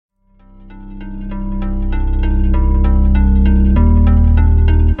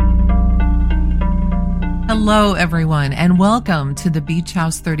Hello, everyone, and welcome to the Beach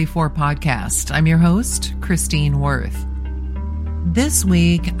House 34 podcast. I'm your host, Christine Worth. This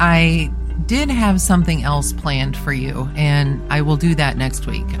week, I did have something else planned for you, and I will do that next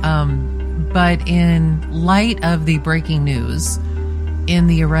week. But in light of the breaking news in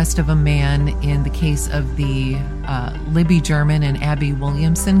the arrest of a man in the case of the Libby German and Abby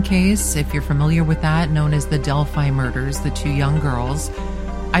Williamson case, if you're familiar with that, known as the Delphi Murders, the two young girls,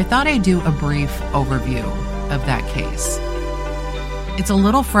 I thought I'd do a brief overview of that case. It's a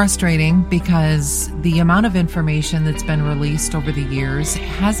little frustrating because the amount of information that's been released over the years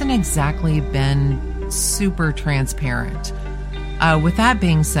hasn't exactly been super transparent. With that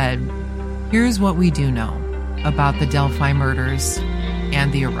being said, here's what we do know about the Delphi murders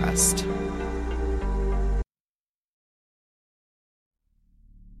and the arrest.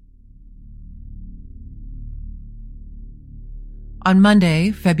 On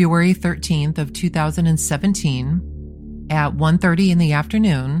Monday, February 13th of 2017, at 1:30 in the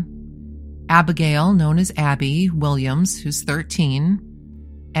afternoon, Abigail, known as Abby Williams, who's 13,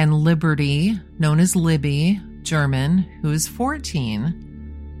 and Liberty, known as Libby German, who is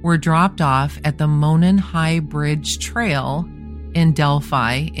 14, were dropped off at the Monon High Bridge Trail in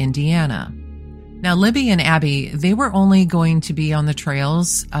Delphi, Indiana. Now, Libby and Abby, they were only going to be on the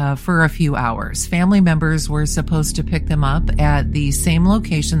trails for a few hours. Family members were supposed to pick them up at the same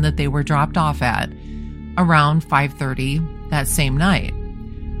location that they were dropped off at around 5:30 that same night.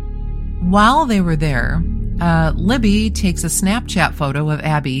 While they were there, Libby takes a Snapchat photo of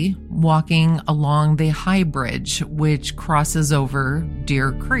Abby walking along the high bridge, which crosses over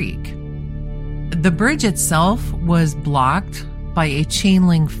Deer Creek. The bridge itself was blocked by a chain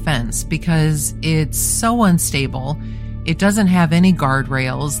link fence because it's so unstable. It doesn't have any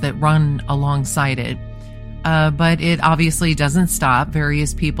guardrails that run alongside it, but it obviously doesn't stop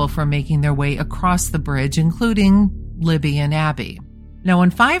various people from making their way across the bridge, including Libby and Abby. Now,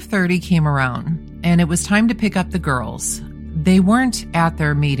 when 5:30 came around and it was time to pick up the girls, they weren't at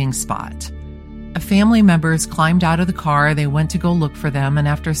their meeting spot. Family members climbed out of the car. They went to go look for them, and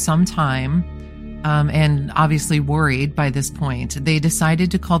after some time, and obviously worried by this point, they decided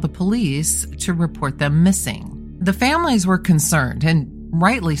to call the police to report them missing. The families were concerned, and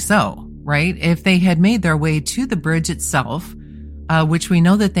rightly so, right? If they had made their way to the bridge itself, which we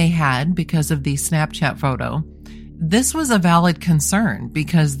know that they had because of the Snapchat photo, this was a valid concern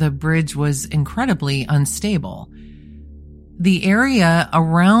because the bridge was incredibly unstable. The area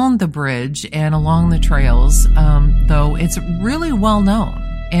around the bridge and along the trails, though, it's really well known.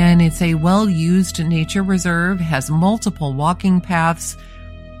 And it's a well-used nature reserve, has multiple walking paths.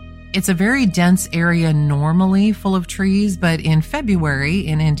 It's a very dense area normally full of trees, but in February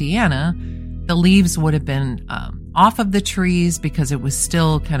in Indiana, the leaves would have been off of the trees because it was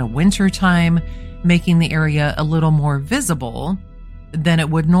still kind of winter time, making the area a little more visible than it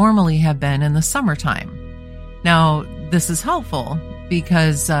would normally have been in the summertime. Now, this is helpful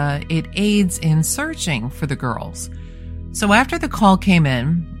because it aids in searching for the girls. So after the call came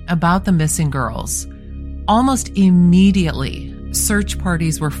in about the missing girls, almost immediately search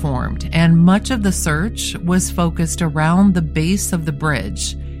parties were formed, and much of the search was focused around the base of the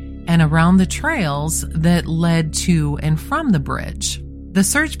bridge and around the trails that led to and from the bridge. The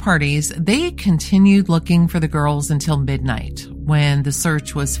search parties, they continued looking for the girls until midnight when the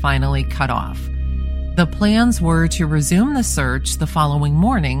search was finally cut off. The plans were to resume the search the following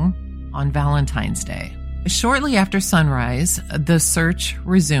morning on Valentine's Day. Shortly after sunrise, the search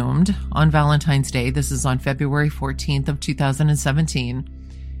resumed on Valentine's Day. This is on February 14th of 2017.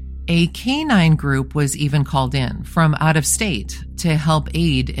 A canine group was even called in from out of state to help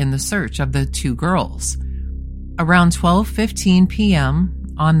aid in the search of the two girls. Around 12:15 p.m.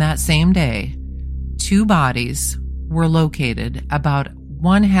 on that same day, two bodies were located about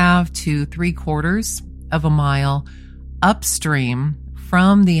 1/2 to 3/4 of a mile upstream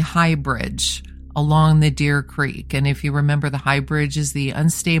from the high bridge along the Deer Creek. And if you remember, the high bridge is the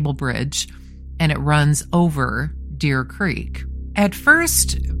unstable bridge, and it runs over Deer Creek. At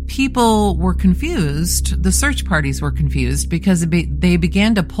first, people were confused. The search parties were confused because they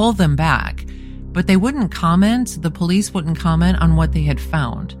began to pull them back, but they wouldn't comment. The police wouldn't comment on what they had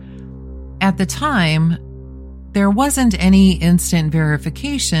found. At the time, there wasn't any instant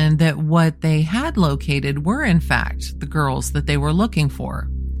verification that what they had located were, in fact, the girls that they were looking for.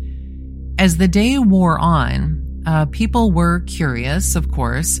 As the day wore on, people were curious, of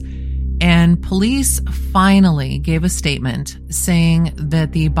course, and police finally gave a statement saying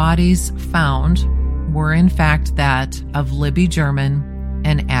that the bodies found were in fact that of Libby German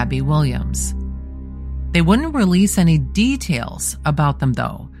and Abby Williams. They wouldn't release any details about them,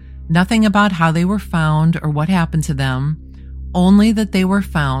 though, Nothing about how they were found or what happened to them, only that they were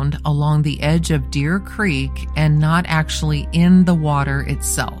found along the edge of Deer Creek and not actually in the water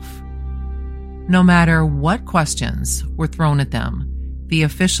itself. No matter what questions were thrown at them, the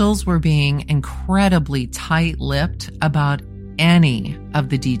officials were being incredibly tight-lipped about any of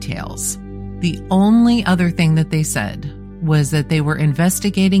the details. The only other thing that they said was that they were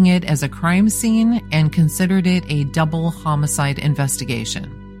investigating it as a crime scene and considered it a double homicide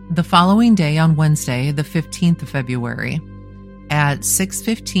investigation. The following day, on Wednesday, the 15th of February, at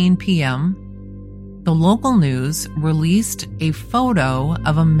 6:15 p.m., the local news released a photo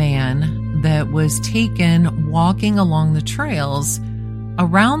of a man that was taken walking along the trails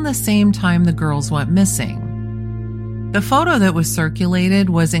around the same time the girls went missing. The photo that was circulated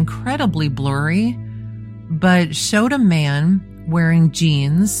was incredibly blurry, but showed a man wearing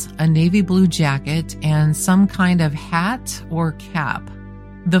jeans, a navy blue jacket, and some kind of hat or cap.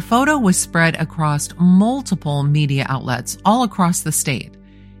 The photo was spread across multiple media outlets all across the state,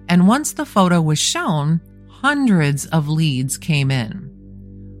 and once the photo was shown, hundreds of leads came in.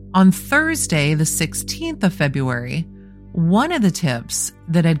 On Thursday, the 16th of February, one of the tips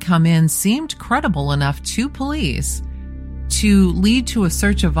that had come in seemed credible enough to police to lead to a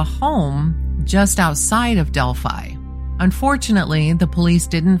search of a home just outside of Delphi. Unfortunately, the police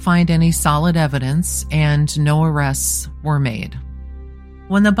didn't find any solid evidence and no arrests were made.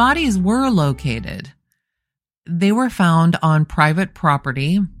 When the bodies were located, they were found on private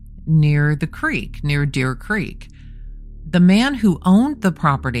property near the creek, near Deer Creek. The man who owned the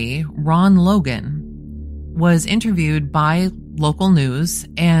property, Ron Logan, was interviewed by local news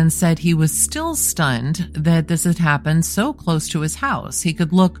and said he was still stunned that this had happened so close to his house. He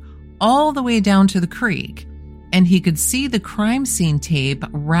could look all the way down to the creek, and he could see the crime scene tape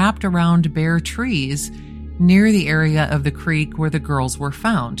wrapped around bare trees near the area of the creek where the girls were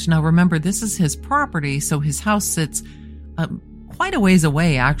found. Now remember, this is his property, so his house sits quite a ways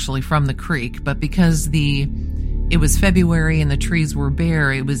away actually from the creek, but because it was February and the trees were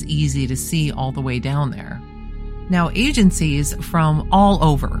bare, it was easy to see all the way down there. Now, agencies from all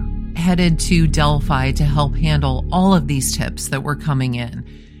over headed to Delphi to help handle all of these tips that were coming in.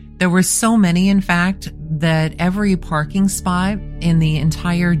 There were so many, in fact, that every parking spot in the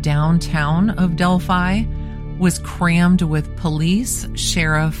entire downtown of Delphi was crammed with police,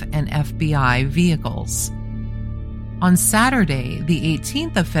 sheriff, and FBI vehicles. On Saturday, the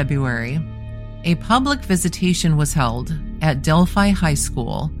 18th of February, a public visitation was held at Delphi High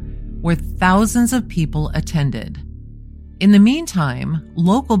School where thousands of people attended. In the meantime,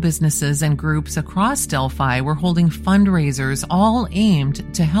 local businesses and groups across Delphi were holding fundraisers all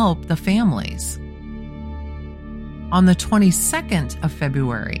aimed to help the families. On the 22nd of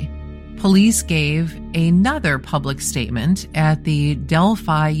February, police gave another public statement at the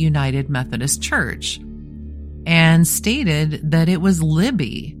Delphi United Methodist Church and stated that it was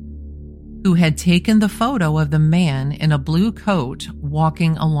Libby who had taken the photo of the man in a blue coat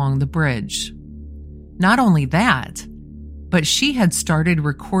walking along the bridge. Not only that, but she had started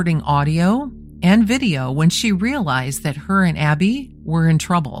recording audio and video when she realized that her and Abby were in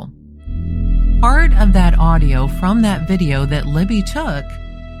trouble. Part of that audio from that video that Libby took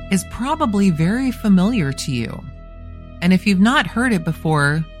is probably very familiar to you. And if you've not heard it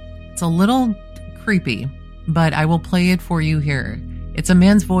before, it's a little creepy, but I will play it for you here. It's a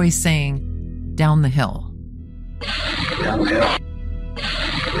man's voice saying, "Down the hill." Down the hill.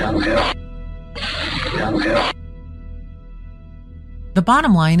 Down the hill. Down the hill. The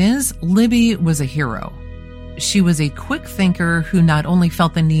bottom line is, Libby was a hero. She was a quick thinker who not only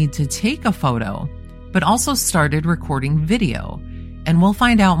felt the need to take a photo, but also started recording video. And we'll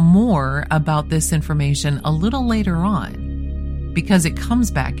find out more about this information a little later on, because it comes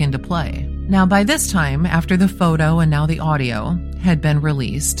back into play. Now, by this time, after the photo and now the audio had been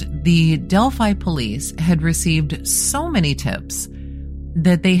released, the Delphi police had received so many tips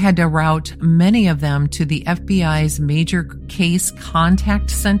that they had to route many of them to the FBI's Major Case Contact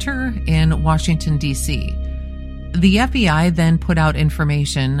Center in Washington, D.C. The FBI then put out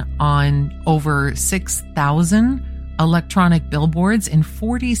information on over 6,000 electronic billboards in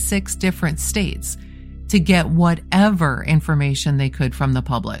 46 different states to get whatever information they could from the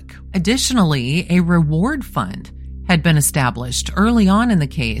public. Additionally, a reward fund had been established early on in the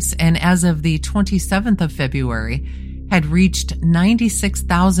case, and as of the 27th of February, had reached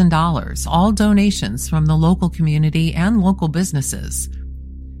 $96,000, all donations from the local community and local businesses.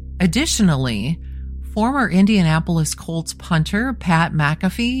 Additionally, former Indianapolis Colts punter Pat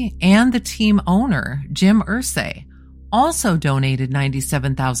McAfee and the team owner, Jim Irsay, also donated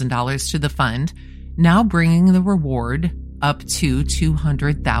 $97,000 to the fund, now bringing the reward up to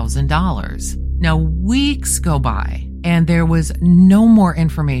 $200,000. Now, weeks go by, and there was no more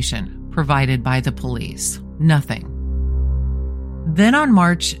information provided by the police. Nothing. Then on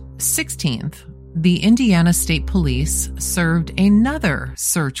March 16th, the Indiana State Police served another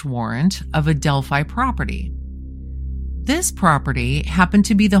search warrant of a Delphi property. This property happened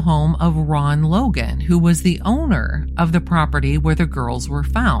to be the home of Ron Logan, who was the owner of the property where the girls were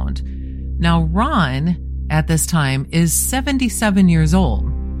found. Now, Ron, at this time, is 77 years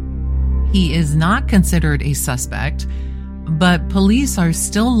old. He is not considered a suspect, but police are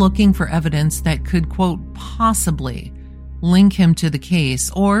still looking for evidence that could, quote, possibly link him to the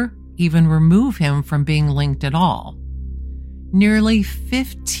case or even remove him from being linked at all. Nearly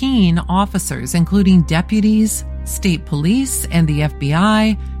 15 officers, including deputies, state police, and the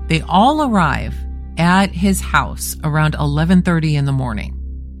FBI, they all arrive at his house around 11:30 in the morning.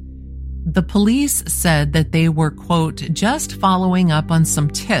 The police said that they were, quote, just following up on some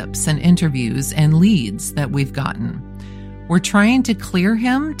tips and interviews and leads that we've gotten. We're trying to clear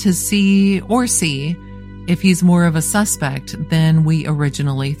him to see if he's more of a suspect than we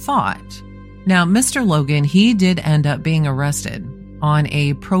originally thought. Now, Mr. Logan, he did end up being arrested on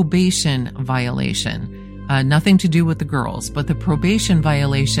a probation violation. Nothing to do with the girls, but the probation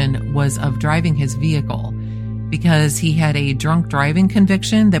violation was of driving his vehicle because he had a drunk driving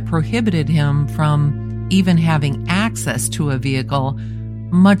conviction that prohibited him from even having access to a vehicle,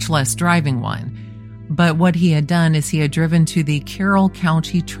 much less driving one. But what he had done is he had driven to the Carroll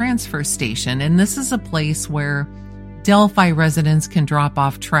County Transfer Station, and this is a place where Delphi residents can drop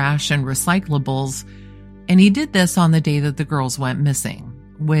off trash and recyclables, and he did this on the day that the girls went missing,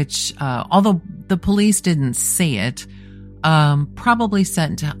 which, although the police didn't say it, probably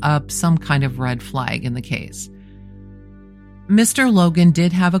set up some kind of red flag in the case. Mr. Logan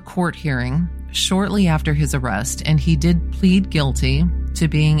did have a court hearing shortly after his arrest, and he did plead guilty to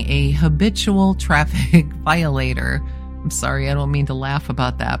being a habitual traffic violator. I'm sorry, I don't mean to laugh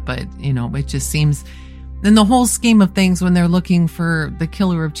about that, but, it just seems, in the whole scheme of things, when they're looking for the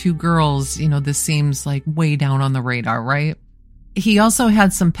killer of two girls, this seems like way down on the radar, right? He also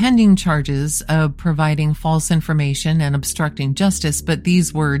had some pending charges of providing false information and obstructing justice, but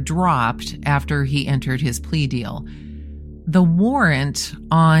these were dropped after he entered his plea deal. The warrant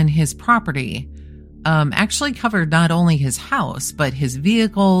on his property actually covered not only his house, but his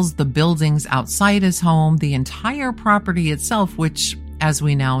vehicles, the buildings outside his home, the entire property itself, which, as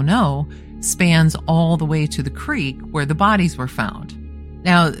we now know, spans all the way to the creek where the bodies were found.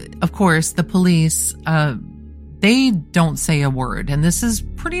 Now, of course, the police, they don't say a word, and this is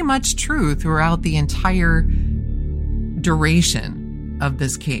pretty much true throughout the entire duration of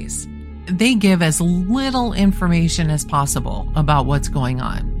this case. They give as little information as possible about what's going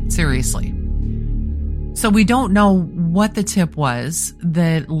on. Seriously. So we don't know what the tip was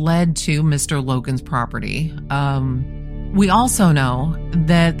that led to Mr. Logan's property. We also know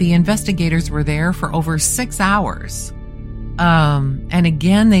that the investigators were there for over 6 hours. And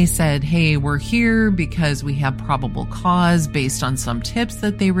again, they said, hey, we're here because we have probable cause based on some tips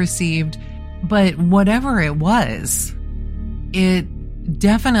that they received. But whatever it was, it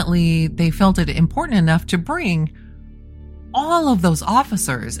definitely, they felt it important enough to bring all of those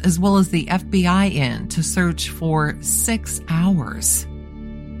officers as well as the FBI in to search for 6 hours.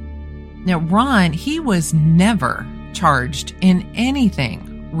 Now, Ron, he was never charged in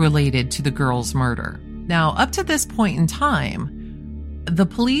anything related to the girls' murder. Now, up to this point in time, the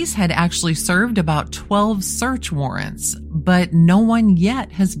police had actually served about 12 search warrants, but no one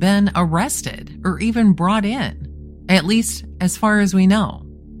yet has been arrested or even brought in, at least as far as we know.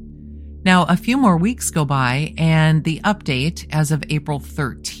 Now, a few more weeks go by, and the update as of April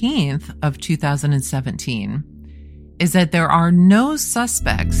 13th of 2017 is that there are no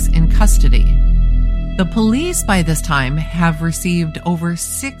suspects in custody. The police by this time have received over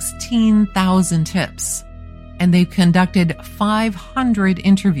 16,000 tips, and they've conducted 500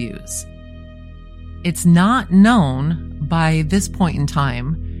 interviews. It's not known by this point in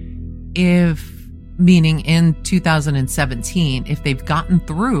time meaning in 2017, if they've gotten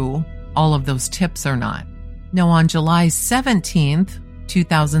through all of those tips or not. Now, on July 17th,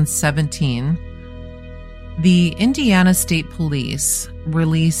 2017, the Indiana State Police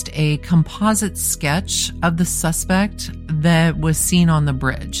released a composite sketch of the suspect that was seen on the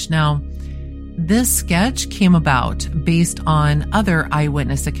bridge. Now, this sketch came about based on other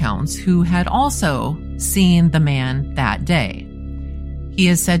eyewitness accounts who had also seen the man that day. He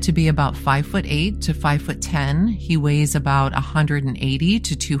is said to be about 5'8" to 5'10". He weighs about 180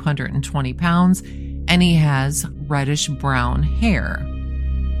 to 220 pounds, and he has reddish brown hair.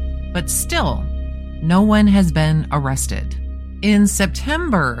 But still, no one has been arrested. In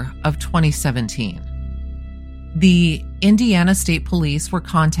September of 2017, the Indiana State Police were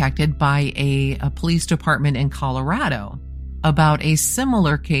contacted by a police department in Colorado about a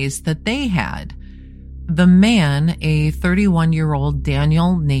similar case that they had. The man, a 31-year-old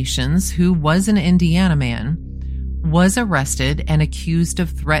Daniel Nations, who was an Indiana man, was arrested and accused of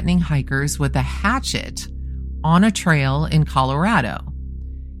threatening hikers with a hatchet on a trail in Colorado.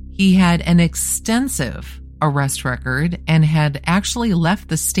 He had an extensive arrest record and had actually left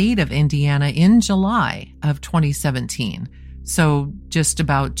the state of Indiana in July of 2017. So just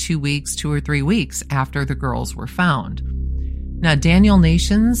about 2 or 3 weeks after the girls were found. Now, Daniel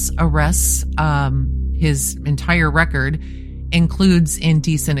Nations' arrests, his entire record includes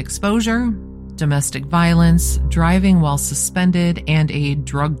indecent exposure, domestic violence, driving while suspended, and a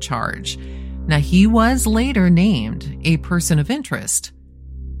drug charge. Now, he was later named a person of interest,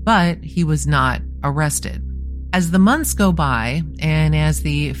 but he was not arrested. As the months go by, and as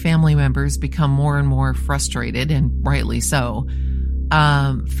the family members become more and more frustrated, and rightly so,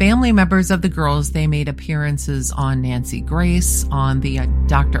 family members of the girls, they made appearances on Nancy Grace, on the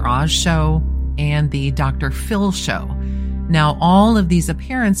Dr. Oz show, and the Dr. Phil show. Now, all of these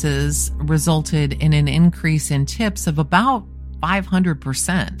appearances resulted in an increase in tips of about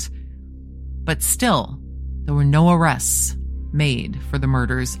 500%. But still, there were no arrests made for the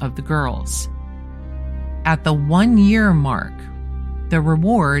murders of the girls. At the 1-year mark, the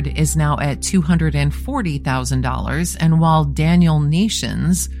reward is now at $240,000, and while Daniel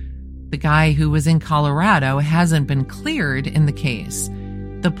Nations, the guy who was in Colorado, hasn't been cleared in the case,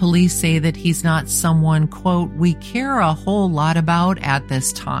 the police say that he's not someone, quote, we care a whole lot about at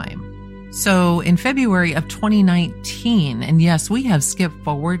this time. So in February of 2019, and yes, we have skipped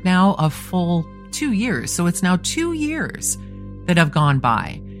forward now a full 2 years, so it's now 2 years that have gone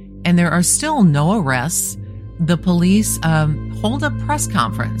by, and there are still no arrests. The police hold a press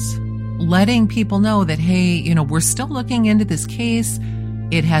conference letting people know that, hey, we're still looking into this case.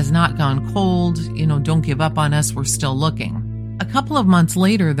 It has not gone cold. Don't give up on us. We're still looking. A couple of months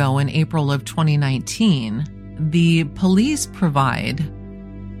later, though, in April of 2019, the police provide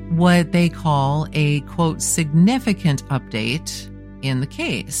what they call a, quote, significant update in the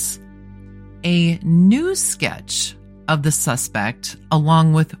case. A news sketch of the suspect,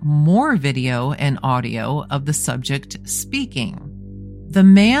 along with more video and audio of the subject speaking. The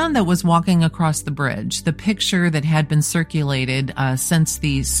man that was walking across the bridge, the picture that had been circulated since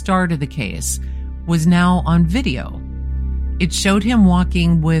the start of the case, was now on video. It showed him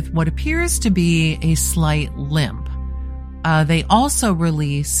walking with what appears to be a slight limp. They also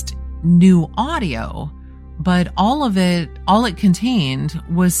released new audio, but all it contained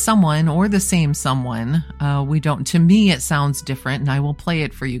was someone, or the same someone, to me it sounds different, and I will play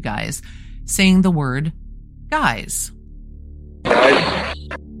it for you guys, saying the word, guys. Guys.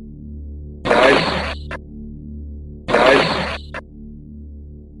 Guys. Guys.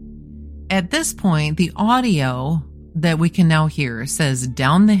 At this point, the audio that we can now hear says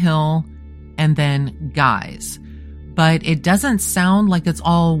down the hill and then guys, but it doesn't sound like it's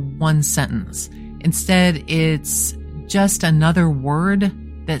all one sentence. Instead, it's just another word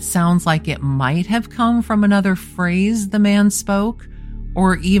that sounds like it might have come from another phrase the man spoke,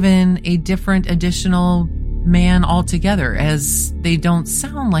 or even a different additional man altogether, as they don't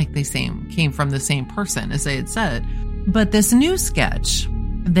sound like they came from the same person as they had said. But this new sketch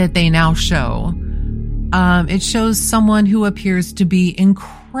that they now show, it shows someone who appears to be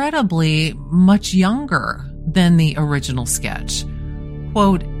incredibly much younger than the original sketch.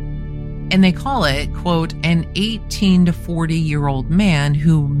 Quote, and they call it, quote, an 18 to 40-year-old man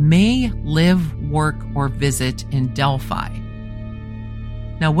who may live, work, or visit in Delphi.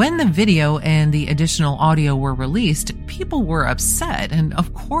 Now, when the video and the additional audio were released, people were upset, and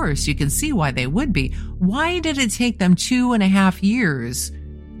of course you can see why they would be. Why did it take them 2.5 years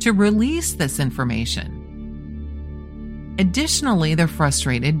to release this information? Additionally, they're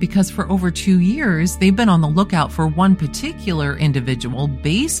frustrated because for over 2 years, they've been on the lookout for one particular individual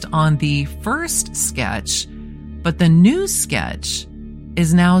based on the first sketch, but the new sketch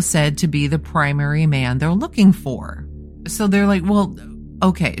is now said to be the primary man they're looking for. So they're like, well,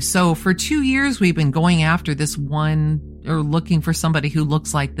 okay, so for 2 years, we've been going after this one, or looking for somebody who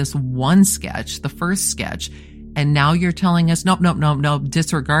looks like this one sketch, the first sketch, and now you're telling us, nope,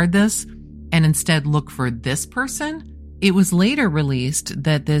 disregard this, and instead look for this person? It was later released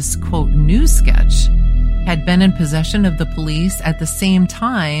that this, quote, new sketch had been in possession of the police at the same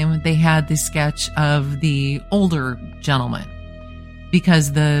time they had the sketch of the older gentleman,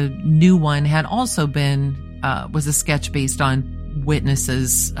 because the new one had also been, was a sketch based on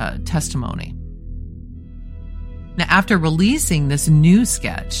witnesses' testimony. Now, after releasing this new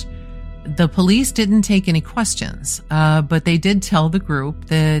sketch, the police didn't take any questions, but they did tell the group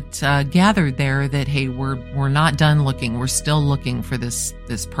that gathered there that, hey, we're not done looking. We're still looking for this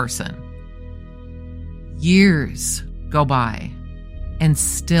person. Years go by, and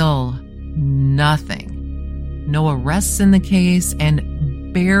still nothing. No arrests in the case,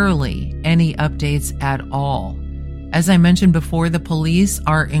 and barely any updates at all. As I mentioned before, the police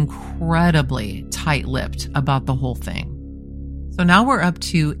are incredibly tight-lipped about the whole thing. So now we're up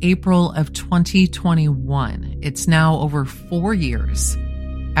to April of 2021. It's now over 4 years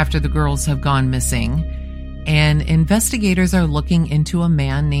after the girls have gone missing, and investigators are looking into a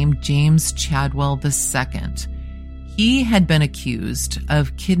man named James Chadwell II. He had been accused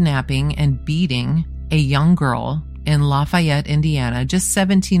of kidnapping and beating a young girl in Lafayette, Indiana, just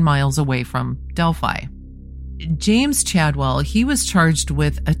 17 miles away from Delphi. James Chadwell, he was charged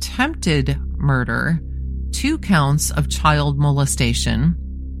with attempted murder, 2 counts of child molestation,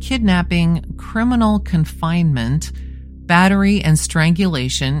 kidnapping, criminal confinement, battery, and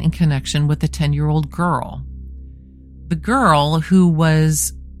strangulation in connection with a 10-year-old girl. The girl, who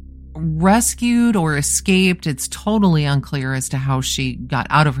was rescued or escaped, it's totally unclear as to how she got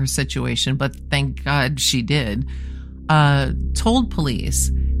out of her situation, but thank God she did, told police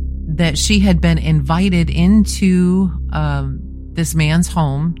that she had been invited into this man's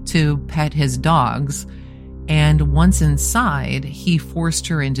home to pet his dogs, and once inside, he forced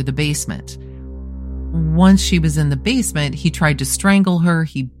her into the basement. Once she was in the basement, he tried to strangle her,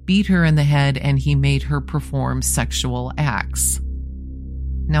 he beat her in the head, and he made her perform sexual acts.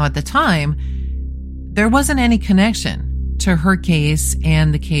 Now, at the time, there wasn't any connection to her case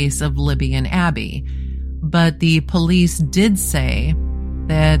and the case of Libby and Abby, but the police did say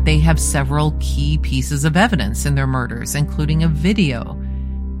that they have several key pieces of evidence in their murders, including a video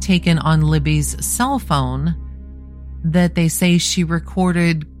taken on Libby's cell phone that they say she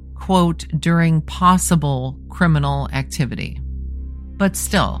recorded, quote, during possible criminal activity. But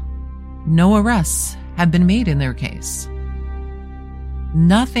still, no arrests have been made in their case.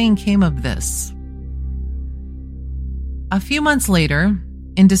 Nothing came of this. A few months later,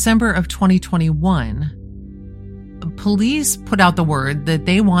 in December of 2021, police put out the word that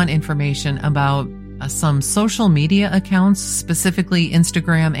they want information about some social media accounts, specifically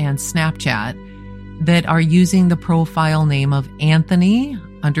Instagram and Snapchat, that are using the profile name of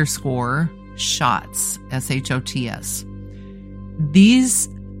Anthony_Shots, S-H-O-T-S. These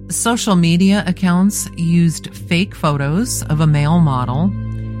social media accounts used fake photos of a male model,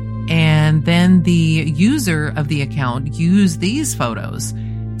 and then the user of the account used these photos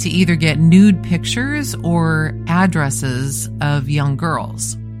to either get nude pictures or addresses of young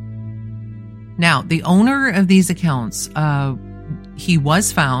girls. Now, the owner of these accounts, he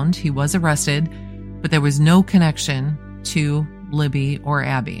was found, he was arrested, but there was no connection to Libby or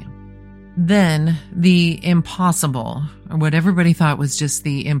Abby. Then the impossible, or what everybody thought was just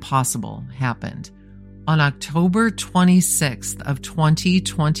the impossible, happened. On October 26th of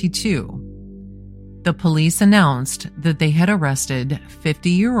 2022, the police announced that they had arrested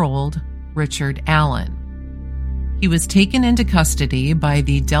 50-year-old Richard Allen. He was taken into custody by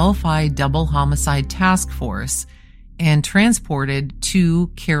the Delphi Double Homicide Task Force and transported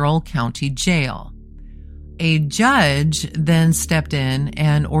to Carroll County Jail. A judge then stepped in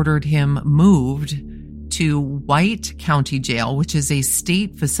and ordered him moved to White County Jail, which is a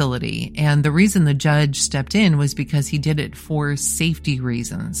state facility. And the reason the judge stepped in was because he did it for safety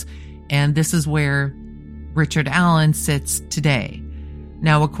reasons. And this is where Richard Allen sits today.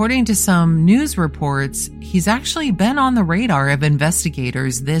 Now, according to some news reports, he's actually been on the radar of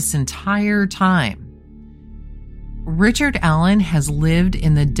investigators this entire time. Richard Allen has lived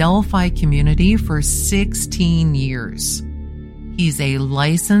in the Delphi community for 16 years. He's a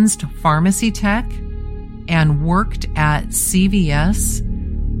licensed pharmacy tech and worked at CVS,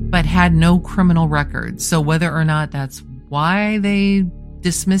 but had no criminal record. So whether or not that's why they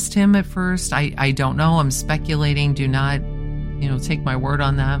dismissed him at first, I don't know. I'm speculating. Do not, take my word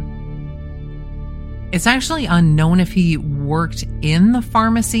on that. It's actually unknown if he worked in the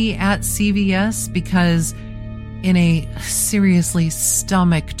pharmacy at CVS, because in a seriously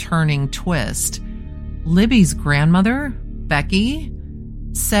stomach-turning twist, Libby's grandmother, Becky,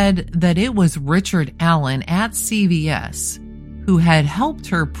 said that it was Richard Allen at CVS who had helped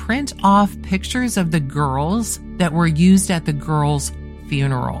her print off pictures of the girls that were used at the girls'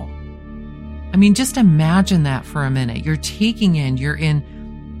 funeral. I mean, just imagine that for a minute. You're in,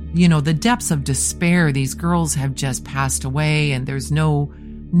 the depths of despair. These girls have just passed away and there's no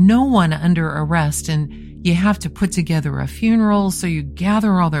one under arrest, and you have to put together a funeral. So you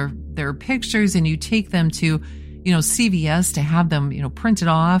gather all their pictures and you take them to, CVS to have them, printed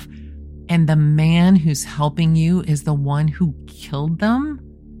off. And the man who's helping you is the one who killed them?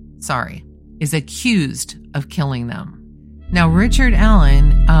 Is accused of killing them. Now, Richard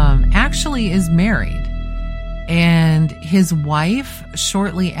Allen actually is married. And his wife,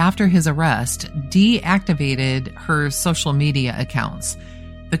 shortly after his arrest, deactivated her social media accounts.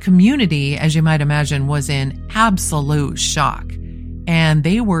 The community, as you might imagine, was in absolute shock. And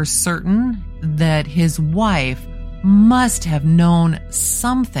they were certain that his wife must have known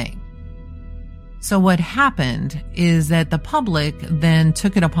something. So what happened is that the public then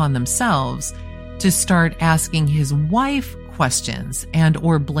took it upon themselves to start asking his wife questions and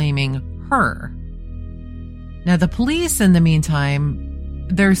or blaming her. Now, the police, in the meantime,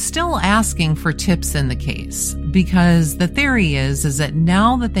 they're still asking for tips in the case because the theory is that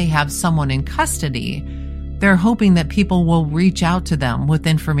now that they have someone in custody, they're hoping that people will reach out to them with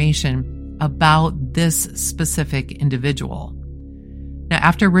information about this specific individual. Now,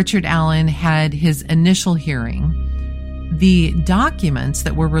 after Richard Allen had his initial hearing, the documents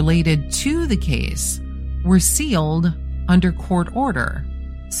that were related to the case were sealed under court order.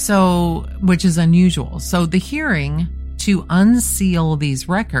 Which is unusual. So the hearing to unseal these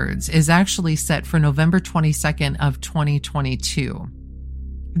records is actually set for November 22nd of 2022.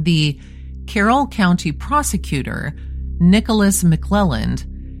 The Carroll County prosecutor, Nicholas McClelland,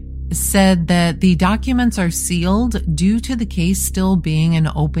 said that the documents are sealed due to the case still being an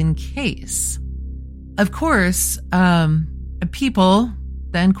open case. Of course, people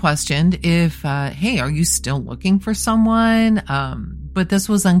then questioned if, hey, are you still looking for someone? But this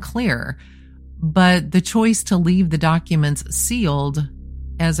was unclear. But the choice to leave the documents sealed,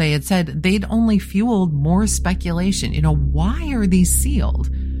 as I had said, they'd only fueled more speculation. Why are these sealed?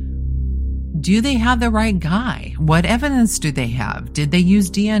 Do they have the right guy? What evidence do they have? Did they use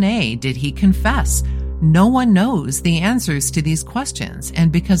DNA? Did he confess? No one knows the answers to these questions.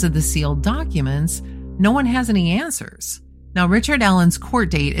 And because of the sealed documents, no one has any answers. Now, Richard Allen's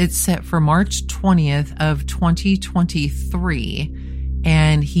court date, it's set for March 20th of 2023.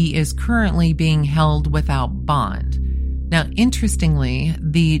 And he is currently being held without bond. Now, interestingly,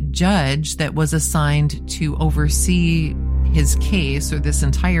 the judge that was assigned to oversee his case, or this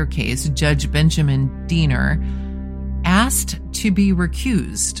entire case, Judge Benjamin Diener, asked to be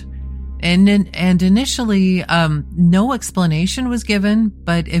recused. And initially, no explanation was given,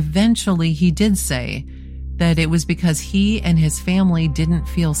 but eventually he did say that it was because he and his family didn't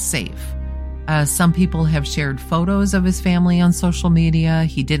feel safe. Some people have shared photos of his family on social media.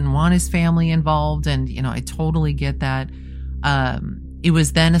 He didn't want his family involved. And, I totally get that. It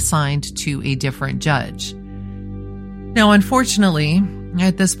was then assigned to a different judge. Now, unfortunately,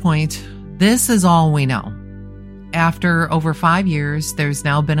 at this point, this is all we know. After over 5 years, there's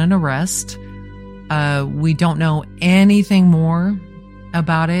now been an arrest. We don't know anything more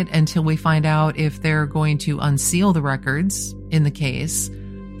about it until we find out if they're going to unseal the records in the case.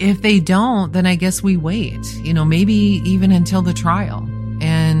 If they don't, then I guess we wait, maybe even until the trial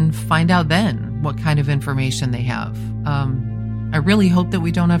and find out then what kind of information they have. I really hope that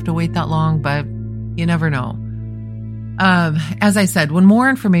we don't have to wait that long, but you never know. As I said, when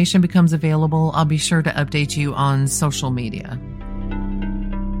more information becomes available, I'll be sure to update you on social media.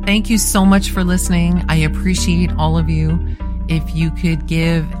 Thank you so much for listening. I appreciate all of you. If you could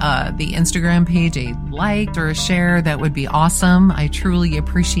give the Instagram page a like or a share, that would be awesome. I truly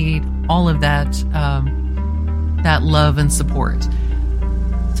appreciate all of that, that love and support.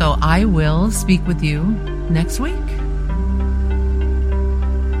 So I will speak with you next week.